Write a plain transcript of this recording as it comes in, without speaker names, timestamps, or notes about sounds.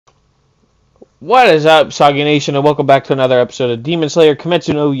What is up, Sagi Nation, and welcome back to another episode of Demon Slayer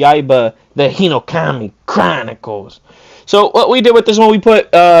Kimetsu no Yaiba, the Hinokami Chronicles. So, what we did with this one, we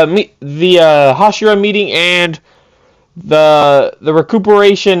put the Hashira meeting and the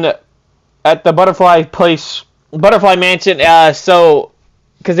recuperation at the Butterfly Mansion.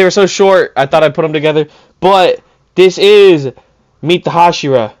 Because they were so short, I thought I'd put them together. But this is Meet the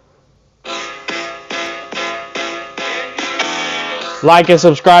Hashira. Like and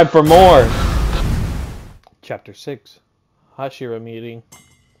subscribe for more. Chapter 6, Hashira meeting.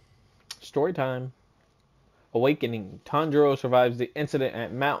 Story time. Awakening. Tanjiro survives the incident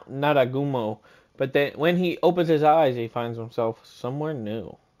at Mount Naragumo, but then when he opens his eyes, he finds himself somewhere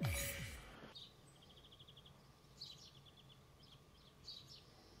new.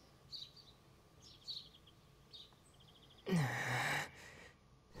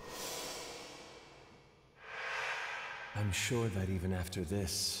 I'm sure that even after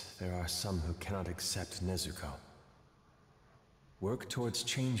this, there are some who cannot accept Nezuko. Work towards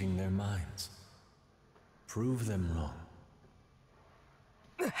changing their minds. Prove them wrong.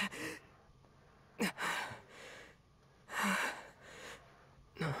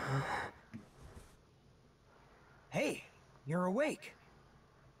 Hey, you're awake.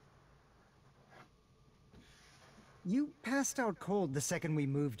 You passed out cold the second we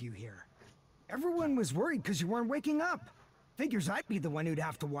moved you here. Everyone was worried because you weren't waking up. Figures I'd be the one who'd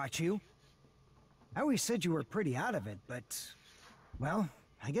have to watch you. I always said you were pretty out of it, but... well,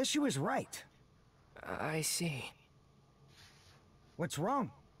 I guess she was right. I see. What's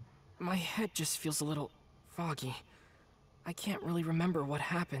wrong? My head just feels a little foggy. I can't really remember what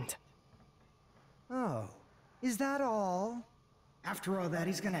happened. Oh, is that all? After all that,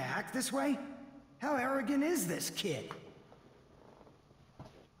 he's gonna act this way? How arrogant is this kid?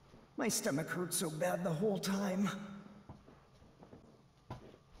 My stomach hurt so bad the whole time.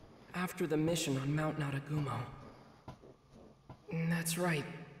 After the mission on Mount Naragumo. That's right,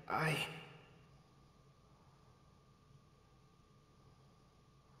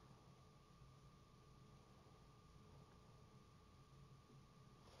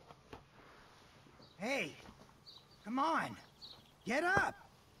 Hey, come on, get up!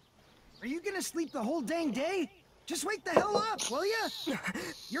 Are you gonna sleep the whole dang day? Just wake the hell up, will ya?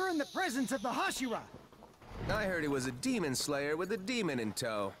 You're in the presence of the Hashira! I heard he was a demon slayer with a demon in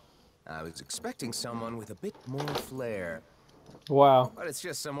tow. I was expecting someone with a bit more flair. Wow. But it's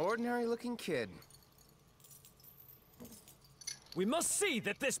just some ordinary-looking kid. We must see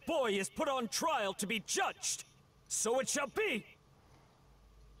that this boy is put on trial to be judged. So it shall be.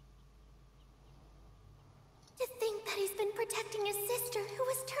 To think that he's been protecting his sister who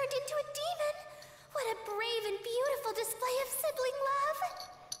was turned into a demon. What a brave and beautiful display of sibling love.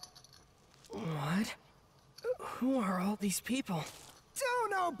 What? Who are all these people?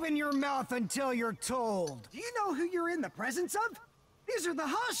 Don't open your mouth until you're told. Do you know who you're in the presence of? These are the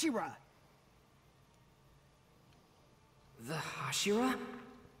Hashira. The Hashira?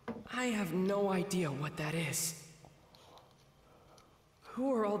 I have no idea what that is.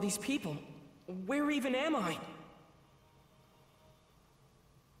 Who are all these people? Where even am I?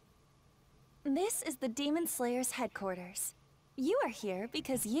 This is the Demon Slayer's headquarters. You are here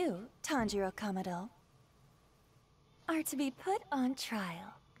because you, Tanjiro Kamado, are to be put on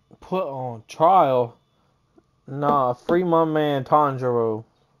trial. Put on trial? Nah, free my man Tanjiro.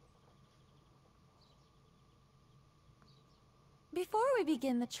 Before we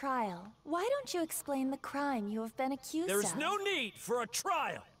begin the trial, why don't you explain the crime you have been accused of? There is no need for a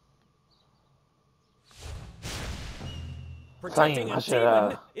trial. Protecting a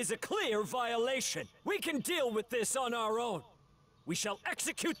demon is a clear violation. We can deal with this on our own. We shall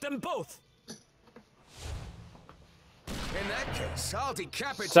execute them both. In that case, I'll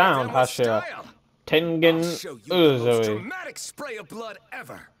decapitate Sound them with Hashira. style. Tengen I'll show you the most Uzui. dramatic spray of blood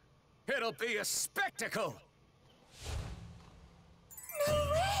ever. It'll be a spectacle. No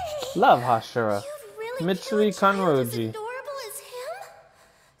way! Love Hashira. You've really Mitsui killed a child as Kanroji. adorable as him?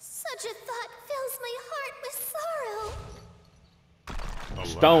 Such a thought fills my heart with sorrow.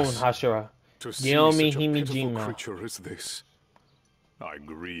 Stone Hashira. To see Yomi such a pitiful Himijima. creature as this, I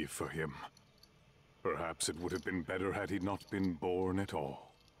grieve for him. Perhaps it would have been better had he not been born at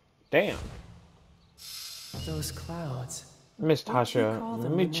all. Damn. Those clouds. Missed What do you Hashira. call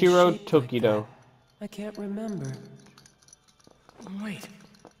them when they're Michiro shaped like Tokido. that? I can't remember. Wait,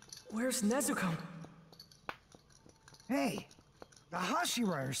 where's Nezuko? Hey, the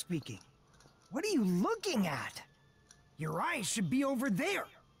Hashira are speaking. What are you looking at? Your eyes should be over there.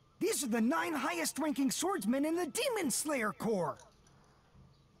 These are the 9 highest-ranking swordsmen in the Demon Slayer Corps.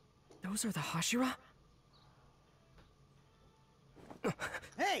 Those are the Hashira?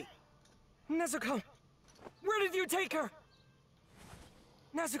 Hey! Nezuko! Where did you take her?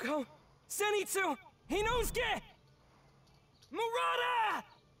 Nezuko! Zenitsu! Inosuke! Murata!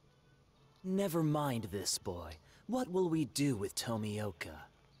 Never mind this, boy. What will we do with Tomioka?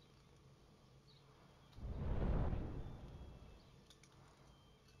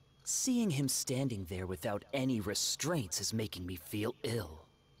 Seeing him standing there without any restraints is making me feel ill.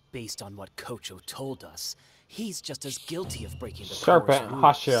 Based on what Kocho told us, he's just as guilty of breaking the Serpent, Course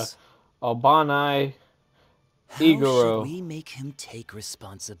Hashira, rules. Obanai, How Iguro. should we make him take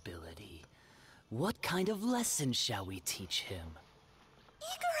responsibility? What kind of lesson shall we teach him?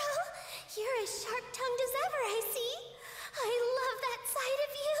 Iguro, you're as sharp-tongued as ever, I see. I love that side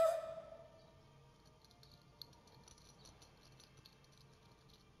of you.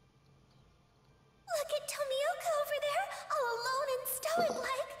 Look at Tomioka over there, all alone and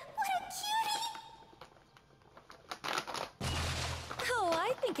stoic-like. What a cutie! Oh,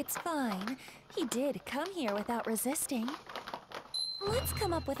 I think it's fine. He did come here without resisting. Let's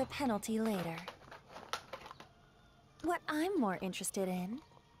come up with a penalty later. What I'm more interested in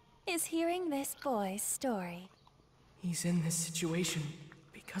is hearing this boy's story. He's in this situation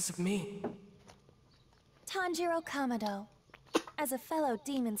because of me. Tanjiro Kamado, as a fellow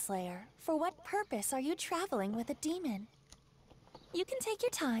demon slayer, for what purpose are you traveling with a demon? You can take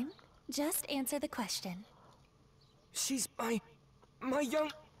your time. Just answer the question. She's my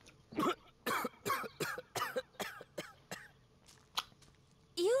young...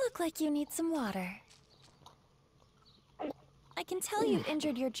 You look like you need some water. I can tell you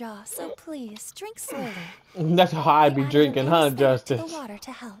injured your jaw, so please, drink slowly. That's how I be Added drinking, an huh, anesthetic to Justice? the water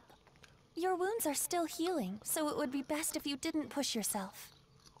to help. Your wounds are still healing, so it would be best if you didn't push yourself.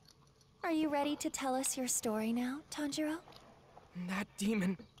 Are you ready to tell us your story now, Tanjiro? That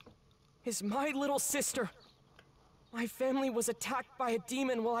demon is my little sister. My family was attacked by a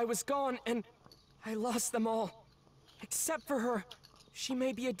demon while I was gone, and I lost them all. Except for her. She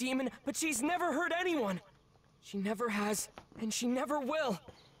may be a demon, but she's never hurt anyone. She never has, and she never will.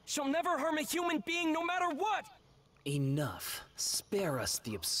 She'll never harm a human being no matter what! Enough. Spare us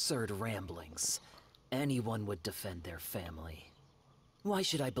the absurd ramblings. Anyone would defend their family. Why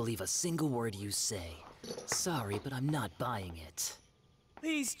should I believe a single word you say? Sorry, but I'm not buying it.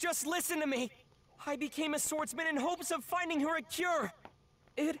 Please, just listen to me. I became a swordsman in hopes of finding her a cure.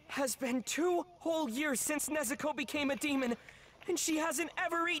 It has been 2 whole years since Nezuko became a demon, and she hasn't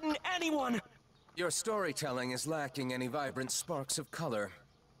ever eaten anyone. Your storytelling is lacking any vibrant sparks of color.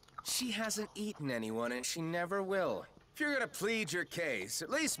 She hasn't eaten anyone, and she never will. If you're gonna plead your case, at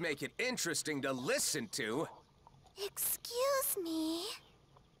least make it interesting to listen to. Excuse me.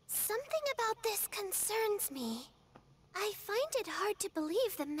 Something about this concerns me. I find it hard to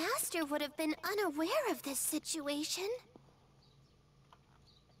believe the Master would have been unaware of this situation.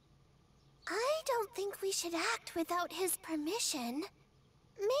 I don't think we should act without his permission.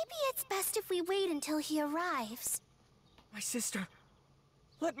 Maybe it's best if we wait until he arrives. My sister.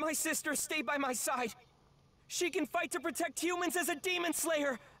 Let my sister stay by my side. She can fight to protect humans as a demon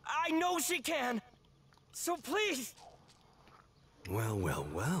slayer. I know she can. So please. Well, well,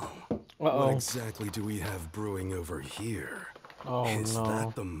 well. Uh-oh. What exactly do we have brewing over here? Oh, Is no.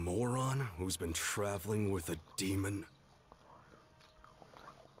 that the moron who's been traveling with a demon?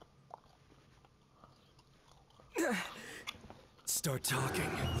 Start talking.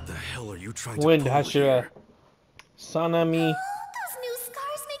 What the hell are you trying to Wind pull Hashira. here? Sanami. Those new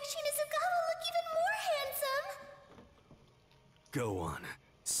scars make Shinazugawa look even more handsome. Go on.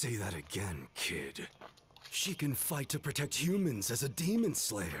 Say that again, kid. She can fight to protect humans as a demon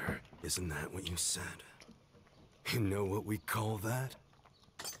slayer. Isn't that what you said? You know what we call that?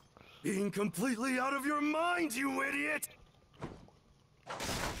 Being completely out of your mind, you idiot!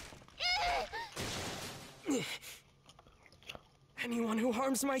 Anyone who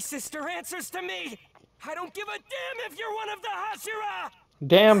harms my sister answers to me. I don't give a damn if you're one of the Hashira!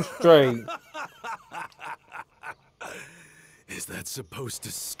 Damn straight. Is that supposed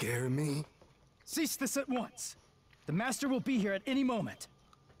to scare me? Cease this at once. The Master will be here at any moment.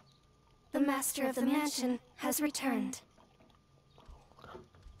 The Master of the Mansion has returned.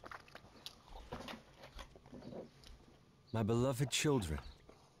 My beloved children,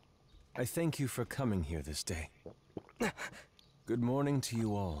 I thank you for coming here this day. Good morning to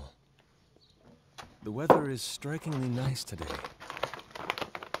you all. The weather is strikingly nice today.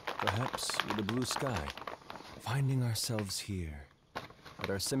 Perhaps with a blue sky. Finding ourselves here, at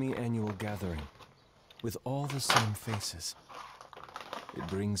our semi-annual gathering, with all the same faces. It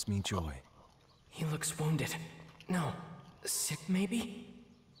brings me joy. He looks wounded. No, sick maybe?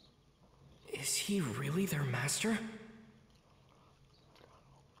 Is he really their master?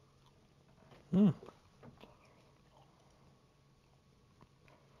 The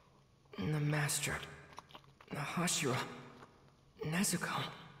Master. The Hashira. Nezuko.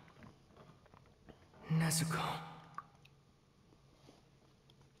 Nezuko.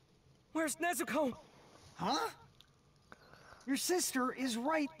 Where's Nezuko? Huh? Your sister is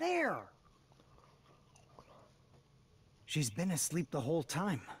right there. She's been asleep the whole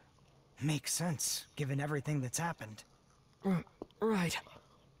time. Makes sense, given everything that's happened. Right.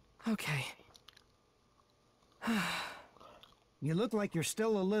 Okay. You look like you're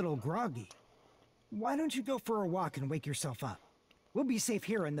still a little groggy. Why don't you go for a walk and wake yourself up? We'll be safe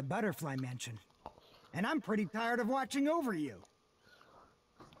here in the Butterfly Mansion. And I'm pretty tired of watching over you.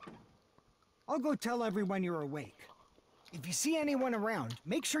 I'll go tell everyone you're awake. If you see anyone around,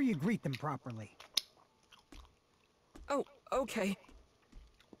 make sure you greet them properly. Oh, okay.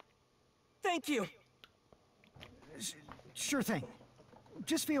 Thank you. Sure thing.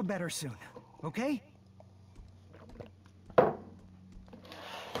 Just feel better soon, okay? A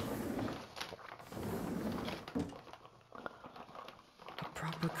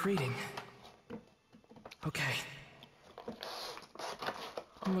proper greeting. Okay.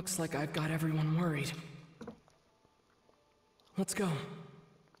 Looks like I've got everyone worried. Let's go.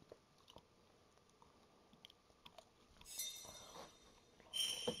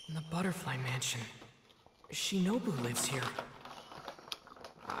 The Butterfly Mansion. Shinobu lives here.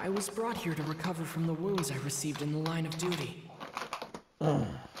 I was brought here to recover from the wounds I received in the line of duty. The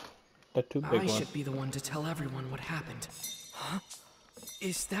two big I ones. should be the one to tell everyone what happened. Huh?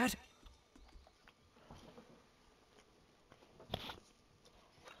 Is that...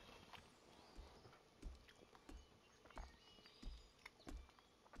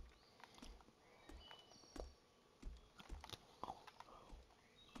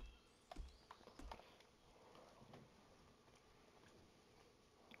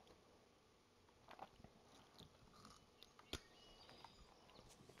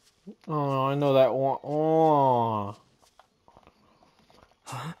 Oh, I know that one. Oh.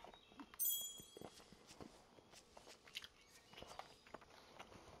 Huh?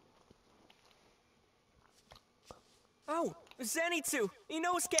 Oh, Zenitsu!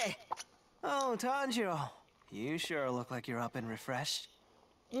 Inosuke! Oh, Tanjiro. You sure look like you're up and refreshed.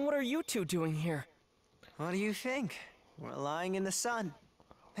 What are you two doing here? What do you think? We're lying in the sun.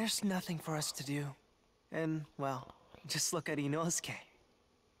 There's nothing for us to do. And, well, just look at Inosuke.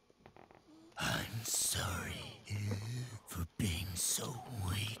 I'm sorry for being so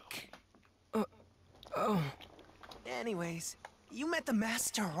weak. Oh. Anyways, you met the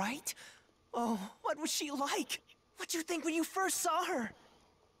Master, right? Oh, what was she like? What'd you think when you first saw her?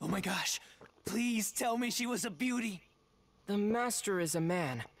 Oh my gosh, please tell me she was a beauty. The Master is a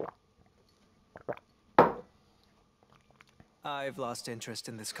man. I've lost interest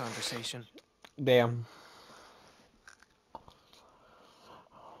in this conversation. Damn.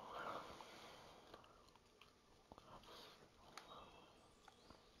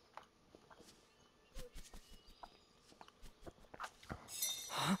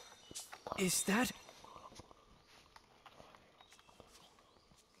 Huh? Is that...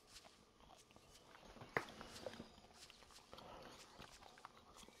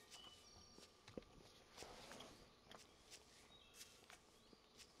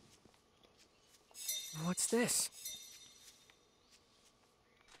 What's this?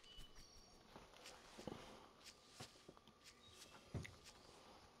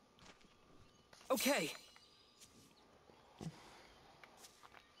 Okay.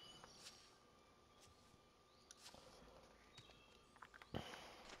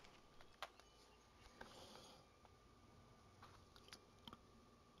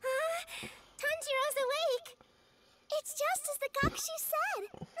 Tanjiro's awake! It's just as the Gakshi said!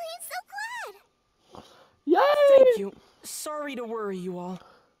 I'm so glad! Yay! Thank you. Sorry to worry you all.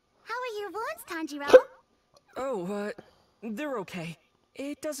 How are your wounds, Tanjiro? Oh, they're okay.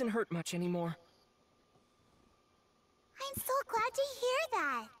 It doesn't hurt much anymore. I'm so glad to hear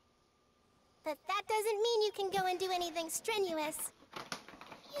that. But that doesn't mean you can go and do anything strenuous.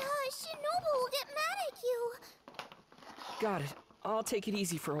 Yeah, Shinobu will get mad at you. Got it. I'll take it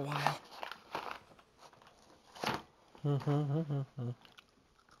easy for a while.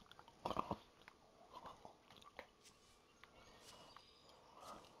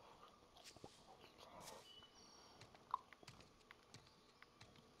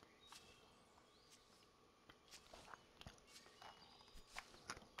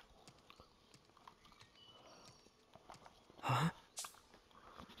 Huh?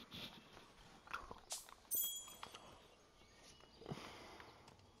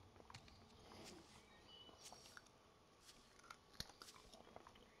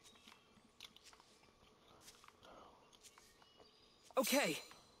 Okay.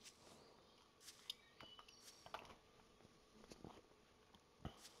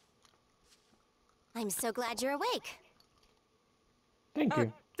 I'm so glad you're awake. Thank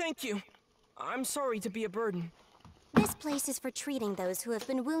you. Thank you. I'm sorry to be a burden. This place is for treating those who have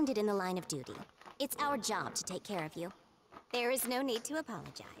been wounded in the line of duty. It's our job to take care of you. There is no need to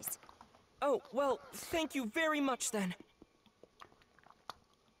apologize. Oh, well, thank you very much then.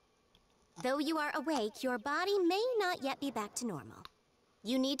 Though you are awake, your body may not yet be back to normal.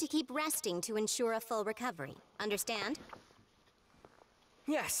 You need to keep resting to ensure a full recovery. Understand?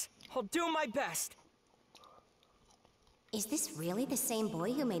 Yes, I'll do my best. Is this really the same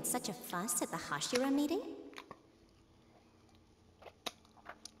boy who made such a fuss at the Hashira meeting?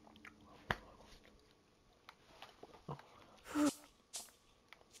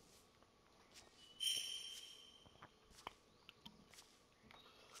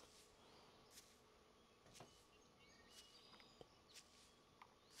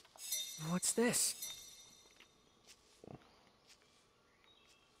 What's this?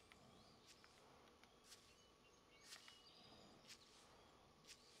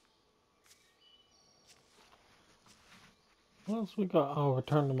 What else we got? I'll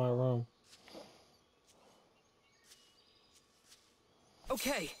return to my room.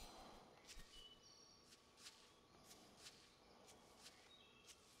 Okay.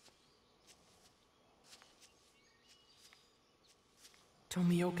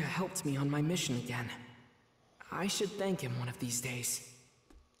 Tomioka helped me on my mission again. I should thank him one of these days.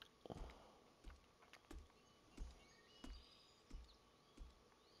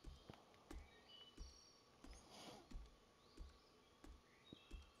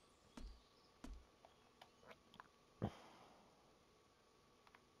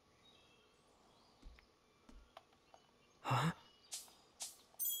 Huh?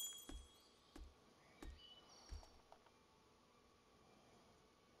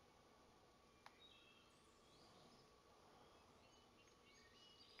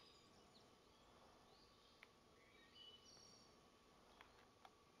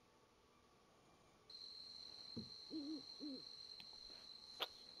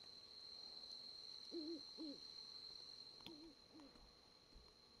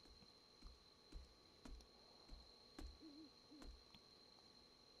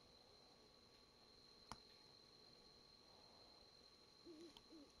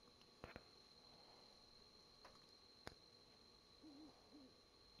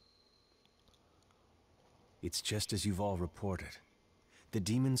 It's just as you've all reported. The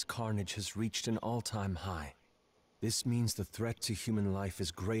demon's carnage has reached an all-time high. This means the threat to human life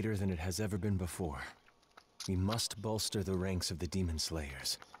is greater than it has ever been before. We must bolster the ranks of the demon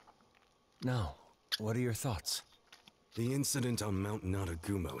slayers. Now, what are your thoughts? The incident on Mount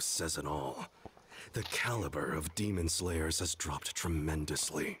Naragumo says it all. The caliber of demon slayers has dropped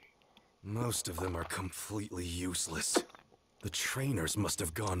tremendously. Most of them are completely useless. The trainers must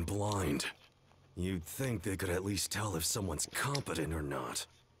have gone blind. You'd think they could at least tell if someone's competent or not.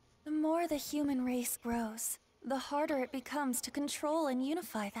 The more the human race grows, the harder it becomes to control and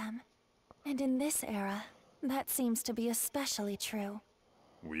unify them. And in this era, that seems to be especially true.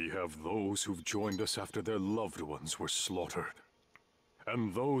 We have those who've joined us after their loved ones were slaughtered.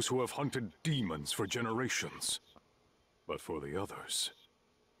 And those who have hunted demons for generations. But for the others,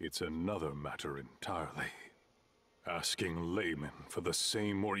 it's another matter entirely. Asking laymen for the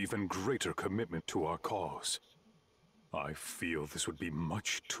same or even greater commitment to our cause. I feel this would be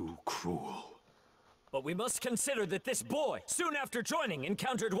much too cruel. But we must consider that this boy, soon after joining,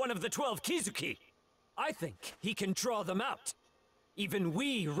 encountered one of the 12 Kizuki. I think he can draw them out. Even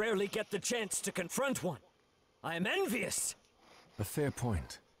we rarely get the chance to confront one. I am envious. A fair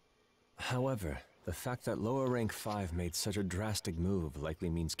point. However, the fact that lower rank 5 made such a drastic move likely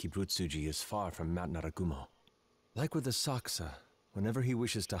means Kibutsuji is far from Mount Naragumo. Like with the Saksa, whenever he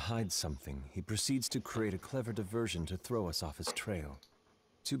wishes to hide something, he proceeds to create a clever diversion to throw us off his trail.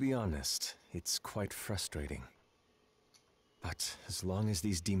 To be honest, it's quite frustrating. But as long as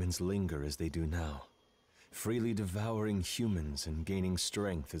these demons linger as they do now, freely devouring humans and gaining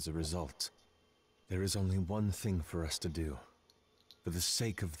strength as a result, there is only one thing for us to do, for the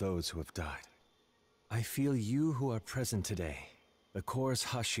sake of those who have died. I feel you who are present today, the Corps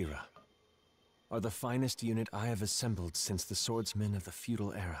Hashira, are the finest unit I have assembled since the swordsmen of the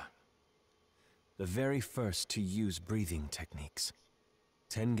feudal era. The very first to use breathing techniques.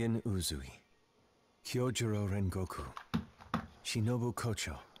 Tengen Uzui, Kyojuro Rengoku, Shinobu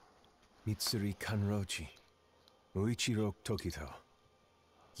Kocho, Mitsuri Kanrochi, Muichiro Tokito,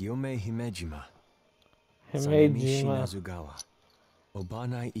 Gyome Himejima, Sanemi Shinazugawa,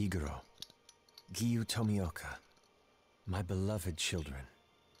 Obanai Iguro, Giyu Tomioka, My beloved children,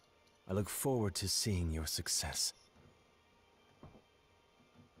 I look forward to seeing your success.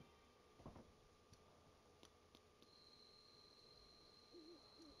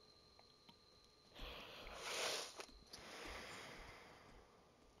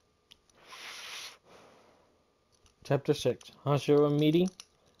 Chapter 6. Hashira meeting.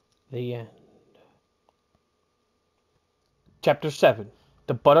 The end. Chapter 7.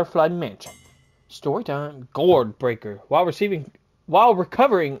 The Butterfly Mansion. Story time. Gourd Breaker. While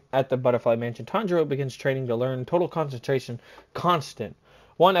recovering at the Butterfly Mansion, Tanjiro begins training to learn total concentration constant.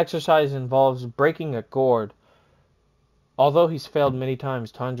 One exercise involves breaking a gourd. Although he's failed many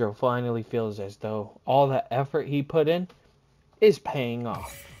times, Tanjiro finally feels as though all the effort he put in is paying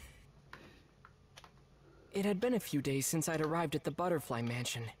off. It had been a few days since I'd arrived at the Butterfly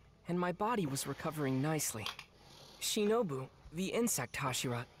Mansion, and my body was recovering nicely. Shinobu, the insect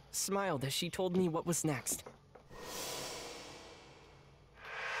Hashira, smiled as she told me what was next.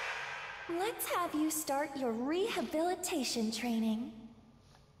 Let's have you start your rehabilitation training.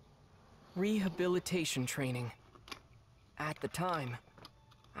 Rehabilitation training. At the time,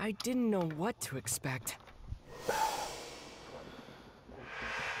 I didn't know what to expect.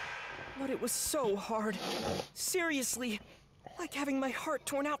 But it was so hard. Seriously, like having my heart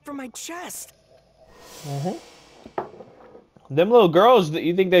torn out from my chest. Them little girls,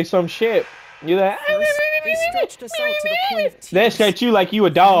 you think they some shit. You like, They stretched us out to the point of tears. they sketch you like you a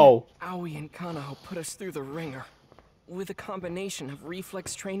dog. Aoi and Kanaho put us through the ringer, with a combination of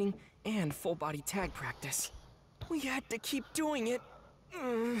reflex training and full-body tag practice. We had to keep doing it,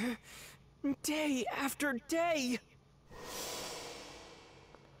 day after day.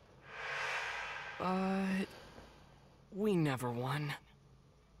 But we never won.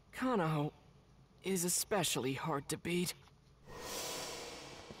 Kanaho is especially hard to beat.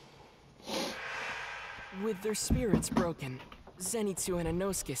 With their spirits broken, Zenitsu and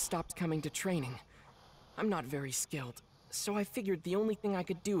Inosuke stopped coming to training. I'm not very skilled, so I figured the only thing I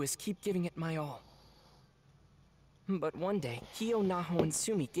could do is keep giving it my all. But one day, Kyo, Naho, and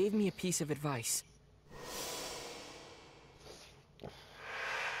Sumi gave me a piece of advice. I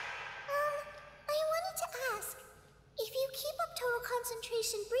wanted to ask, if you keep up total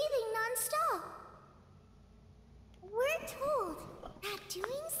concentration breathing non-stop, we're told that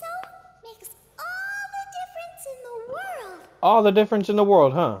doing so makes all the difference in the world. All the difference in the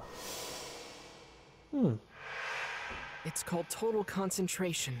world, huh? It's called total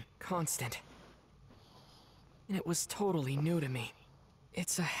concentration, constant. And it was totally new to me.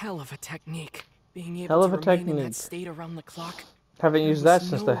 It's a hell of a technique. Being able to remain in that state around the clock. Haven't used that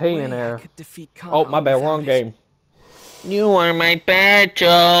since the Heian era. Kanaho Oh, my bad, wrong game. You are my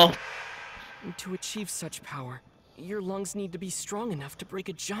battle. To achieve such power, your lungs need to be strong enough to break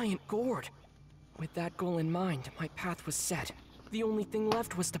a giant gourd. With that goal in mind, my path was set. The only thing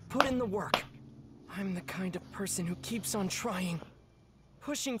left was to put in the work. I'm the kind of person who keeps on trying,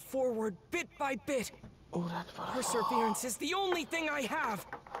 pushing forward bit by bit. Perseverance is the only thing I have.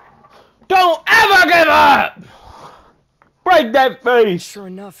 Don't ever give up! Break that face! Sure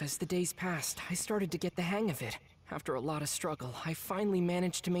enough, as the days passed, I started to get the hang of it. After a lot of struggle, I finally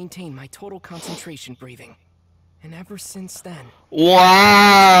managed to maintain my total concentration breathing. And ever since then...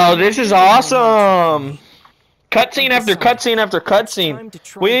 Wow, this is awesome! Cutscene after cutscene after cutscene.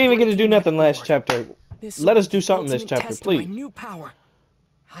 We didn't even get to do nothing last chapter. Let us do something this chapter, please. New power.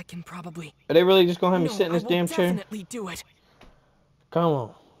 I can probably... Are they really just gonna have me sit in this damn chair? Definitely do it. Come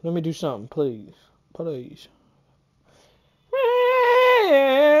on, let me do something, please. Please.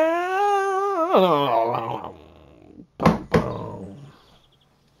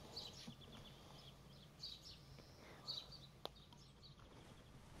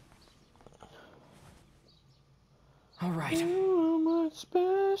 All right. I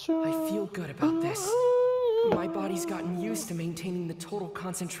feel good about this. My body's gotten used to maintaining the total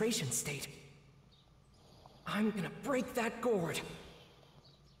concentration state. I'm gonna break that gourd.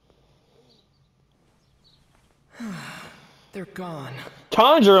 They're gone.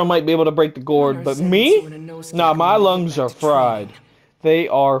 Tanjiro might be able to break the gourd, but me? Nah, my lungs are fried. They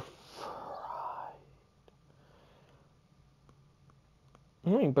are fried. I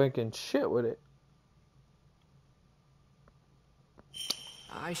ain't breaking shit with it.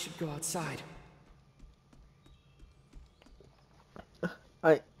 I should go outside.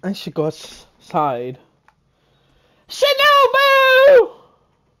 I should go outside. Shinobu!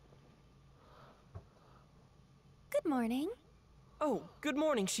 Good morning. Oh, good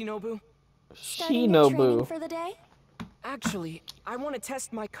morning, Shinobu. Starting your training for the day? Actually, I want to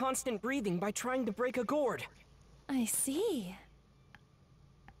test my constant breathing by trying to break a gourd. I see.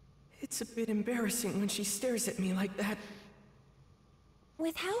 It's a bit embarrassing when she stares at me like that.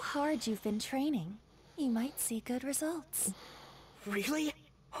 With how hard you've been training, you might see good results. Really?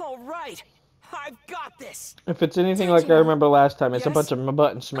 All right! I've got this! If it's anything like I remember last time, it's a bunch of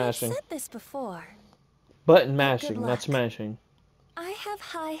button smashing. I've said this before. Button mashing, not smashing. I have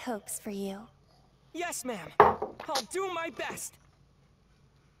high hopes for you. Yes, ma'am. I'll do my best.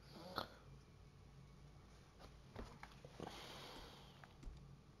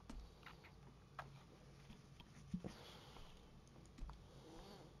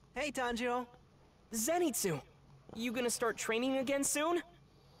 Hey, Tanjiro. Zenitsu, you gonna start training again soon?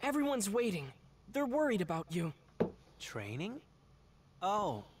 Everyone's waiting. They're worried about you. Training?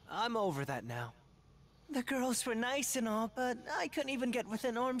 Oh, I'm over that now. The girls were nice and all, but I couldn't even get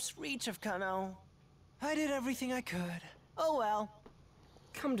within arm's reach of Kano. I did everything I could. Oh well.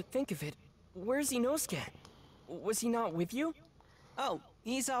 Come to think of it, where's Inosuke? Was he not with you? Oh,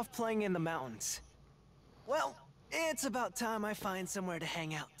 he's off playing in the mountains. Well, it's about time I find somewhere to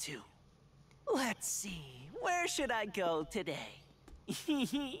hang out too. Let's see, where should I go today?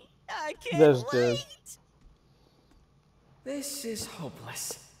 I can't wait! This is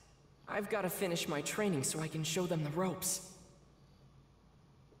hopeless. I've got to finish my training so I can show them the ropes.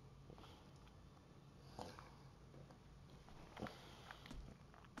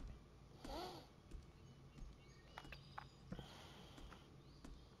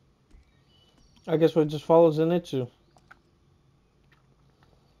 I guess we just follow Zenitsu.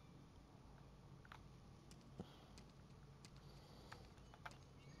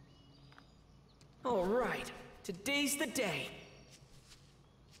 All right, today's the day.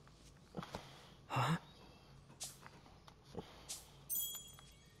 Huh?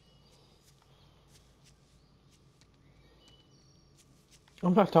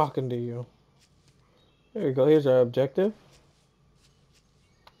 I'm not talking to you. There you go. Here's our objective.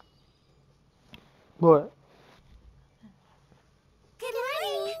 What? Good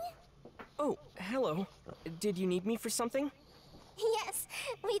morning. Oh, hello. Did you need me for something? Yes,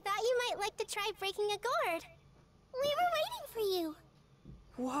 we thought you might like to try breaking a gourd. We were waiting for you.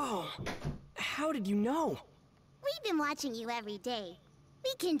 Whoa. How did you know? We've been watching you every day.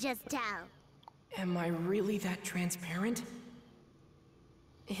 We can just tell. Am I really that transparent?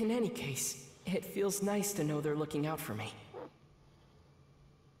 In any case, it feels nice to know they're looking out for me.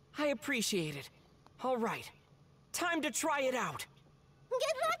 I appreciate it. All right. Time to try it out.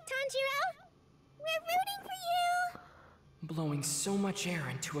 Good luck, Tanjiro. We're rooting for you. Blowing so much air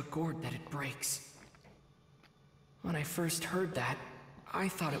into a gourd that it breaks. When I first heard that, I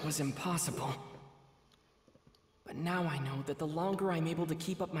thought it was impossible. But now I know that the longer I'm able to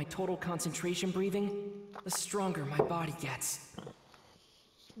keep up my total concentration breathing, the stronger my body gets.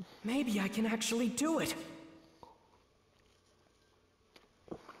 Maybe I can actually do it.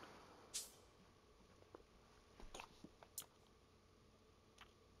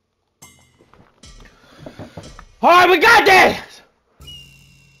 All right, we got this!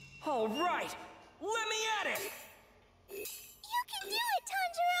 All right, let me at it! You can do it,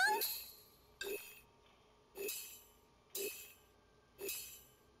 Tanjiro!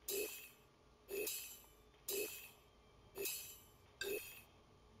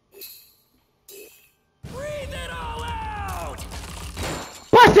 Breathe it all out!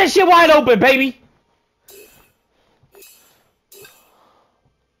 Bust that shit wide open, baby!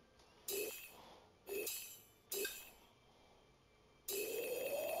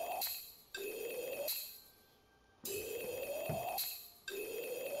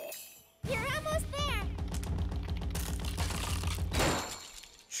 You're almost there.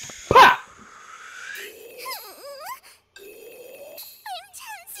 Pa! I'm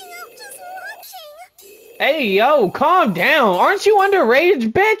tensing up just watching. Hey, yo, calm down. Aren't you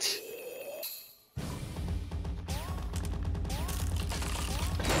underage, bitch?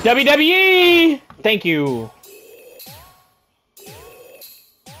 WWE! Thank you.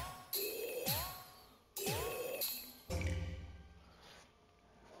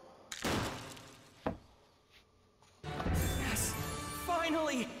 Yes,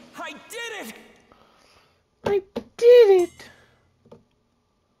 finally, I did it! I did it.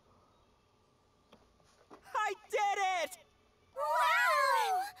 I did it!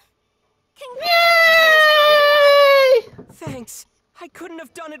 Wow! Yay! Thanks. I couldn't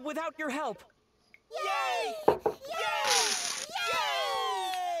have done it without your help. Yay! Yay!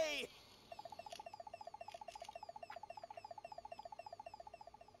 Yay!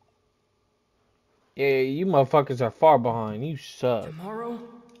 Yeah, you motherfuckers are far behind. You suck. Tomorrow,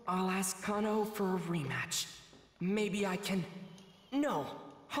 I'll ask Kano for a rematch. Maybe I can... No,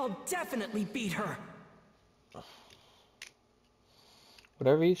 I'll definitely beat her.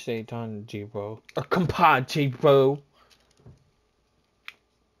 Whatever you say, Tanjiro. Or Kampanjiro.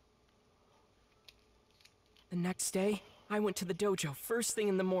 The next day, I went to the dojo first thing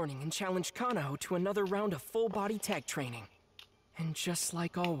in the morning and challenged Kanao to another round of full-body tag training. And just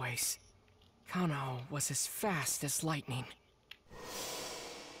like always, Kanao was as fast as lightning.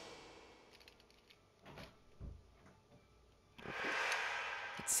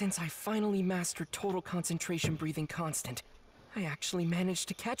 But since I finally mastered total concentration breathing constant, I actually managed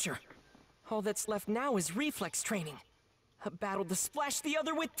to catch her. All that's left now is reflex training. A battle to splash the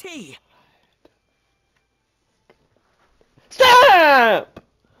other with tea! Stop!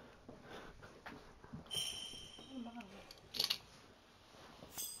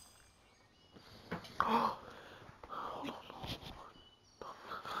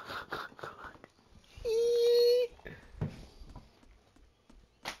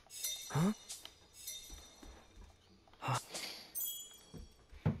 Huh? Huh?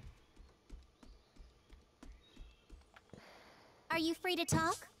 Are you free to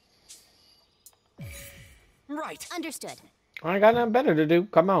talk? Right. Understood. I got nothing better to do.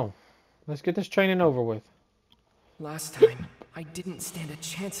 Come on. Let's get this training over with. Last time, I didn't stand a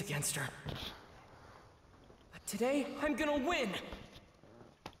chance against her. But today, I'm gonna win!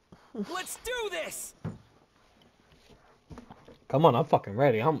 Let's do this! Come on, I'm fucking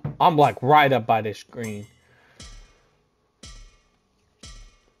ready. I'm like right up by this screen.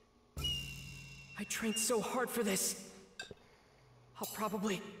 I trained so hard for this.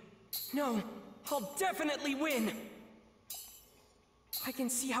 I'll definitely win! I can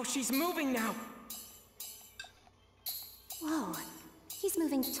see how she's moving now! Whoa, he's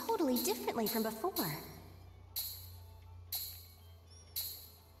moving totally differently from before.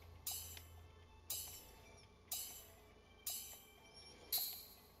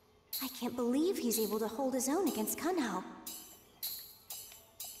 I can't believe he's able to hold his own against Kanao.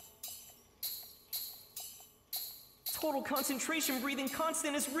 Total concentration breathing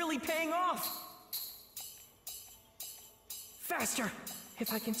constant is really paying off! Faster!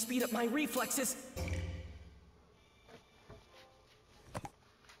 If I can speed up my reflexes.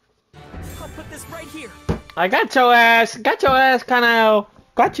 I'll put this right here. I got your ass. Got your ass, Kanao.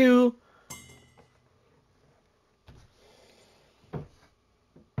 Got you.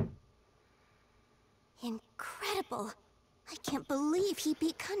 Incredible. I can't believe he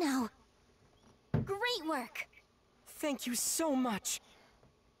beat Kanao. Great work. Thank you so much.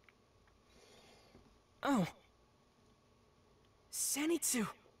 Oh. Zenitsu.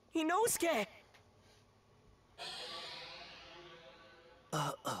 Inosuke.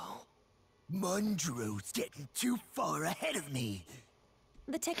 Uh-oh. Munjiro's getting too far ahead of me.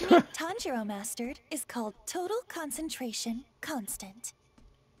 The technique Tanjiro mastered is called total concentration constant.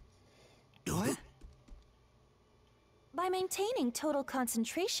 What? By maintaining total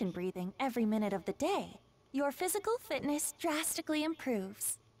concentration breathing every minute of the day, your physical fitness drastically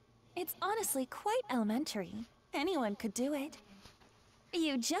improves. It's honestly quite elementary. Anyone could do it.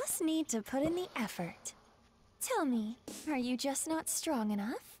 You just need to put in the effort. Tell me, are you just not strong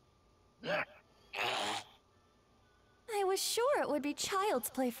enough? I was sure it would be child's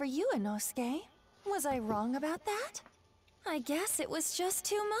play for you, Inosuke. Was I wrong about that? I guess it was just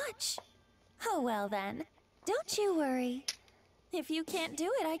too much. Oh well then, don't you worry. If you can't do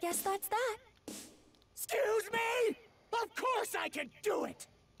it, I guess that's that. Excuse me? Of course I can do it!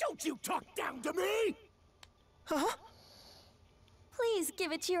 Don't you talk down to me! Huh? Please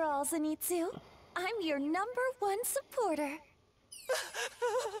give it your all, Zenitsu. I'm your #1 supporter.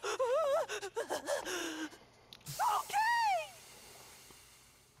 Okay!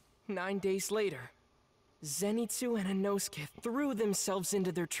 9 days later, Zenitsu and Inosuke threw themselves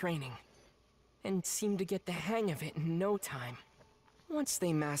into their training and seemed to get the hang of it in no time. Once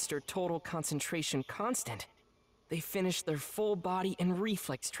they mastered total concentration constant, they finished their full body and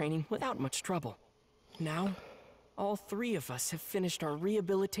reflex training without much trouble. Now, all three of us have finished our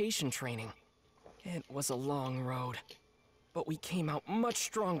rehabilitation training. It was a long road, but we came out much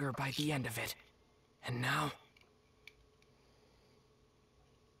stronger by the end of it. And now...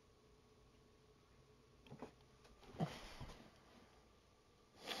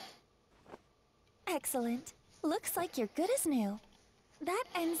 Excellent. Looks like you're good as new. That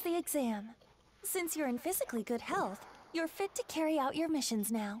ends the exam. Since you're in physically good health, you're fit to carry out your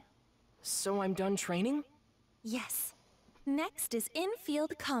missions now. So I'm done training? Yes. Next is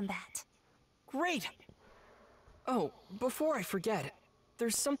in-field combat. Great! Oh, before I forget,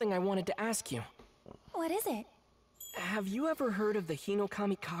 there's something I wanted to ask you. What is it? Have you ever heard of the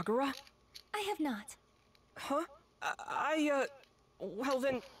Hinokami Kagura? I have not. Huh? Well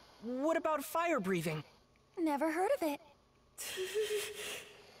then, what about fire breathing? Never heard of it.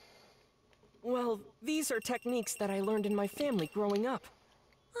 Well, these are techniques that I learned in my family growing up.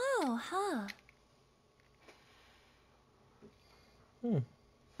 Oh, huh.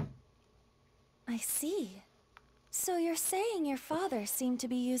 I see. So you're saying your father seemed to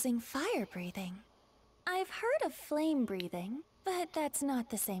be using fire breathing. I've heard of flame breathing, but that's not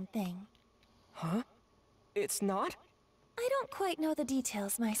the same thing. Huh? It's not? I don't quite know the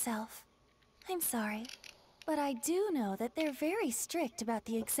details myself. I'm sorry, but I do know that they're very strict about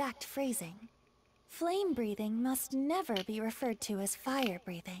the exact phrasing. Flame breathing must never be referred to as fire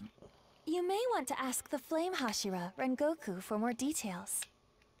breathing. You may want to ask the Flame Hashira, Rengoku, for more details.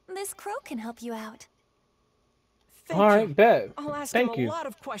 This crow can help you out. Thank you. Alright, bet. I'll ask Thank him you. a lot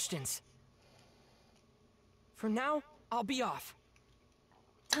of questions. For now, I'll be off.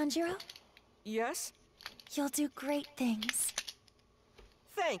 Tanjiro, Yes? you'll do great things.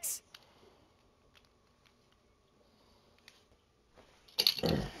 Thanks.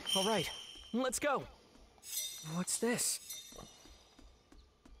 All right, let's go. What's this?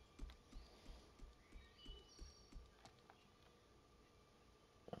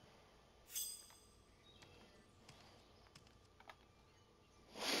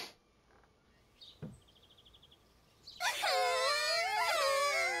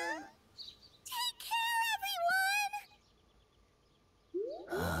 Take care, everyone!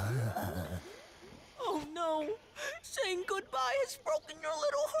 Oh no! Saying goodbye has broken your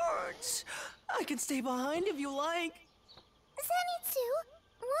little hearts. I can stay behind if you like. Zenitsu,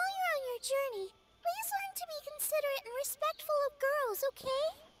 while you're on your journey, please learn to be considerate and respectful of girls, okay?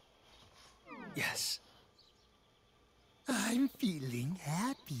 Yes. I'm feeling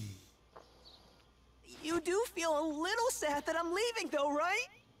happy. You do feel a little sad that I'm leaving though, right?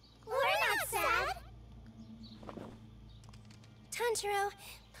 We're not sad. Tanjiro,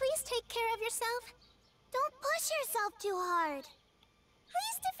 please take care of yourself. Don't push yourself too hard.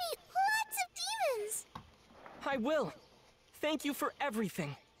 Please defeat lots of demons. I will. Thank you for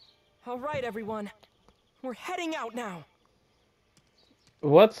everything. All right, everyone. We're heading out now.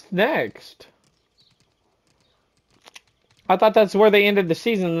 What's next? I thought that's where they ended the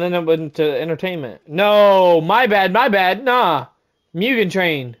season and then it went to entertainment. No, my bad, nah. Mugen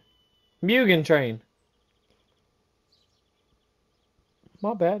Train.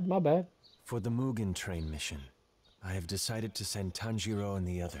 My bad. For the Mugen Train mission, I have decided to send Tanjiro and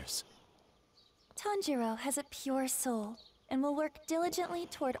the others. Tanjiro has a pure soul and will work diligently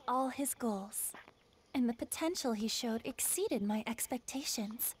toward all his goals. And the potential he showed exceeded my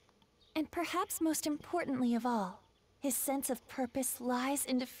expectations. And perhaps most importantly of all, his sense of purpose lies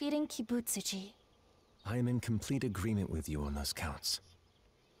in defeating Kibutsuji. I am in complete agreement with you on those counts.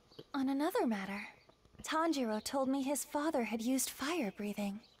 On another matter, Tanjiro told me his father had used fire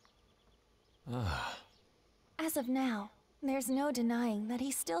breathing. Ah. As of now, there's no denying that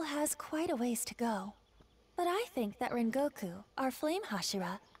he still has quite a ways to go. But I think that Rengoku, our Flame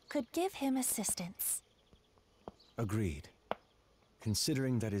Hashira, could give him assistance. Agreed.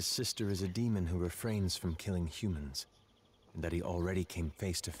 Considering that his sister is a demon who refrains from killing humans, and that he already came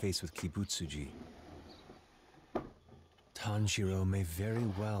face to face with Kibutsuji, Tanjiro may very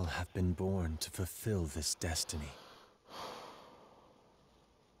well have been born to fulfill this destiny.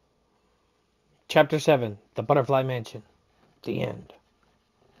 Chapter 7, The Butterfly Mansion. The end.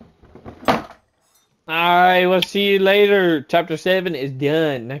 Alright, we'll see you later. Chapter 7 is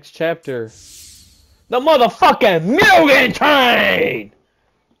done. Next chapter. The motherfucking Mugen Train!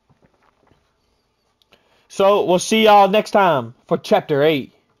 So, we'll see y'all next time for Chapter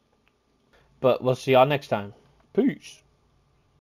 8. But we'll see y'all next time. Peace.